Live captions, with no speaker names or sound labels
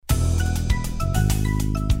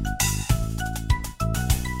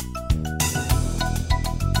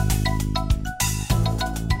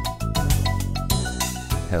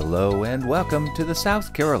Hello and welcome to the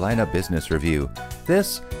South Carolina Business Review.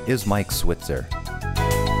 This is Mike Switzer.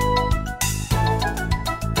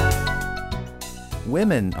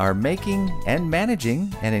 Women are making and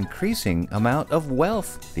managing an increasing amount of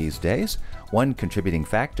wealth these days. One contributing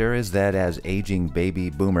factor is that as aging baby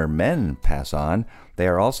boomer men pass on, they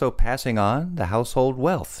are also passing on the household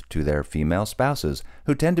wealth to their female spouses,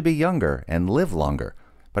 who tend to be younger and live longer.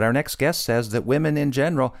 But our next guest says that women in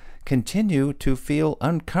general continue to feel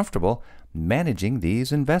uncomfortable managing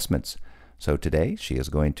these investments. So today she is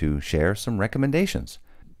going to share some recommendations.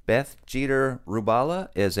 Beth Jeter Hrubala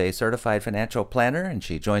is a certified financial planner, and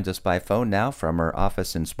she joins us by phone now from her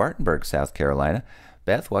office in Spartanburg, South Carolina.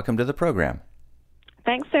 Beth, welcome to the program.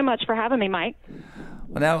 Thanks so much for having me, Mike.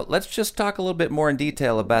 Well, now let's just talk a little bit more in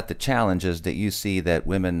detail about the challenges that you see that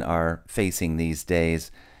women are facing these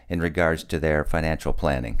days in regards to their financial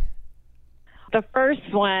planning. The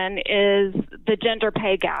first one is the gender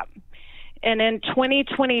pay gap. And in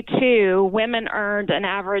 2022, women earned an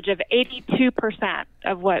average of 82%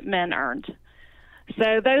 of what men earned.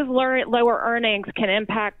 So those lower earnings can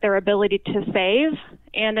impact their ability to save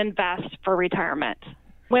and invest for retirement.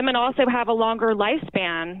 Women also have a longer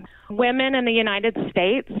lifespan. Women in the United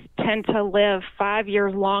States tend to live 5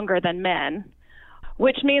 years longer than men,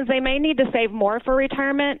 which means they may need to save more for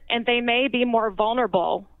retirement, and they may be more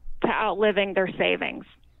vulnerable to outliving their savings.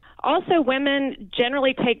 Also, women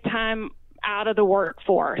generally take time out of the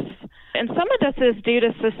workforce. And some of this is due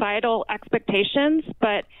to societal expectations,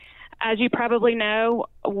 but as you probably know,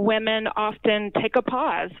 women often take a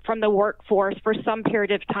pause from the workforce for some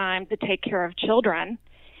period of time to take care of children.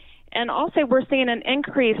 And also, we're seeing an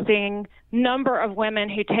increasing number of women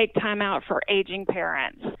who take time out for aging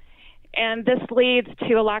parents. And this leads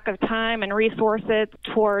to a lack of time and resources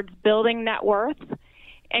towards building net worth,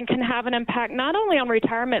 and can have an impact not only on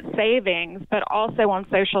retirement savings, but also on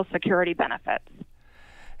Social Security benefits.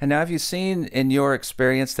 And now, have you seen in your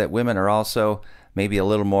experience that women are also maybe a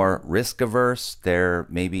little more risk averse? They're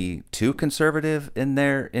maybe too conservative in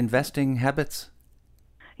their investing habits?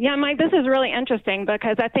 Yeah, Mike, this is really interesting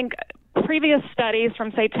because I think previous studies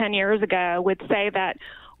from, say, 10 years ago would say that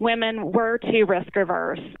women were too risk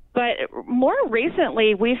averse. But more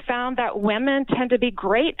recently, we found that women tend to be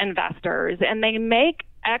great investors, and they make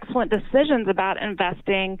excellent decisions about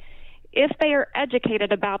investing if they are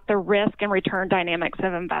educated about the risk and return dynamics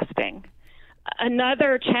of investing.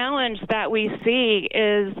 Another challenge that we see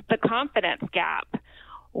is the confidence gap.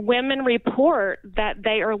 Women report that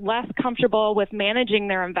they are less comfortable with managing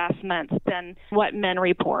their investments than what men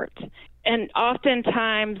report. And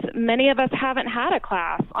oftentimes, many of us haven't had a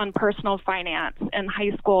class on personal finance in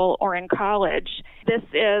high school or in college. This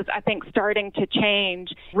is, I think, starting to change.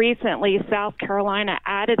 Recently, South Carolina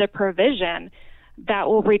added a provision that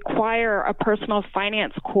will require a personal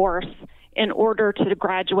finance course in order to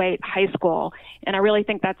graduate high school. And I really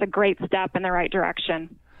think that's a great step in the right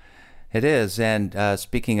direction. It is. And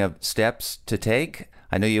speaking of steps to take,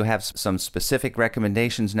 I know you have some specific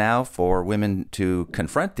recommendations now for women to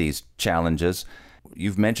confront these challenges.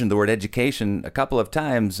 You've mentioned the word education a couple of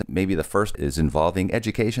times. Maybe the first is involving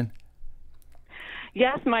education.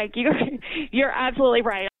 Yes, Mike, you're absolutely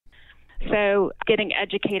right. So getting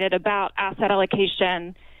educated about asset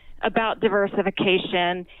allocation, about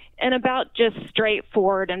diversification, and about just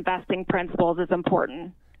straightforward investing principles is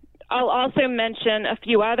important. I'll also mention a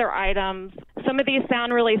few other items. Some of these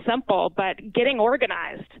sound really simple, but getting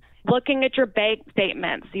organized, looking at your bank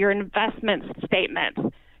statements, your investment statements,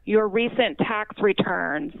 your recent tax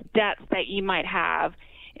returns, debts that you might have,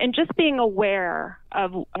 and just being aware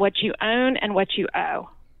of what you own and what you owe.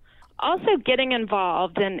 Also getting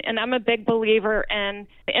involved, and I'm a big believer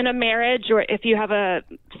in a marriage, or if you have a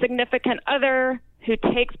significant other who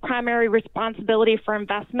takes primary responsibility for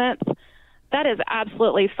investments, that is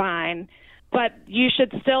absolutely fine, but you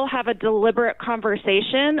should still have a deliberate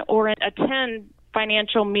conversation or attend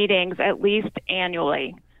financial meetings at least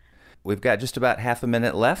annually. We've got just about half a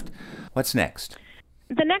minute left. What's next?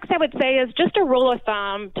 The next I would say is just a rule of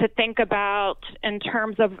thumb to think about in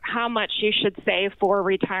terms of how much you should save for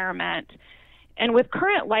retirement. And with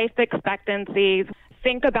current life expectancies,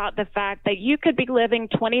 think about the fact that you could be living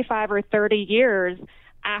 25 or 30 years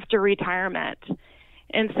after retirement.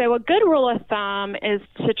 And so a good rule of thumb is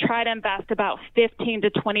to try to invest about 15 to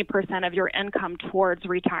 20% of your income towards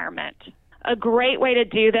retirement. A great way to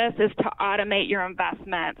do this is to automate your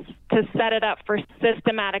investments, to set it up for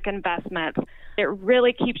systematic investments. It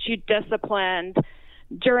really keeps you disciplined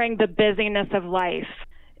during the busyness of life.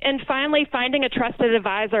 And finally, finding a trusted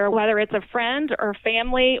advisor, whether it's a friend or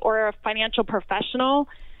family or a financial professional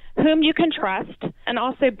whom you can trust, and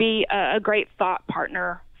also be a great thought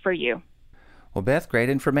partner for you. Well, Beth, great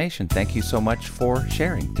information. Thank you so much for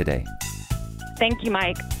sharing today. Thank you,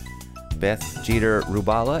 Mike. Beth Jeter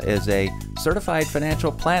Hrubala is a certified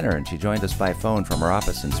financial planner, and she joined us by phone from her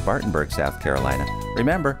office in Spartanburg, South Carolina.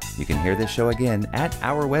 Remember, you can hear this show again at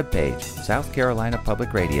our webpage,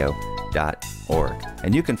 southcarolinapublicradio.org.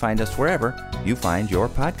 And you can find us wherever you find your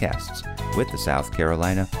podcasts. With the South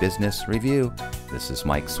Carolina Business Review, this is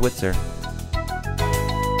Mike Switzer.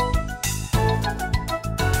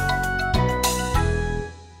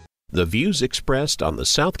 The views expressed on the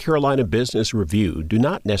South Carolina Business Review do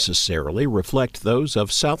not necessarily reflect those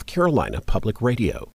of South Carolina Public Radio.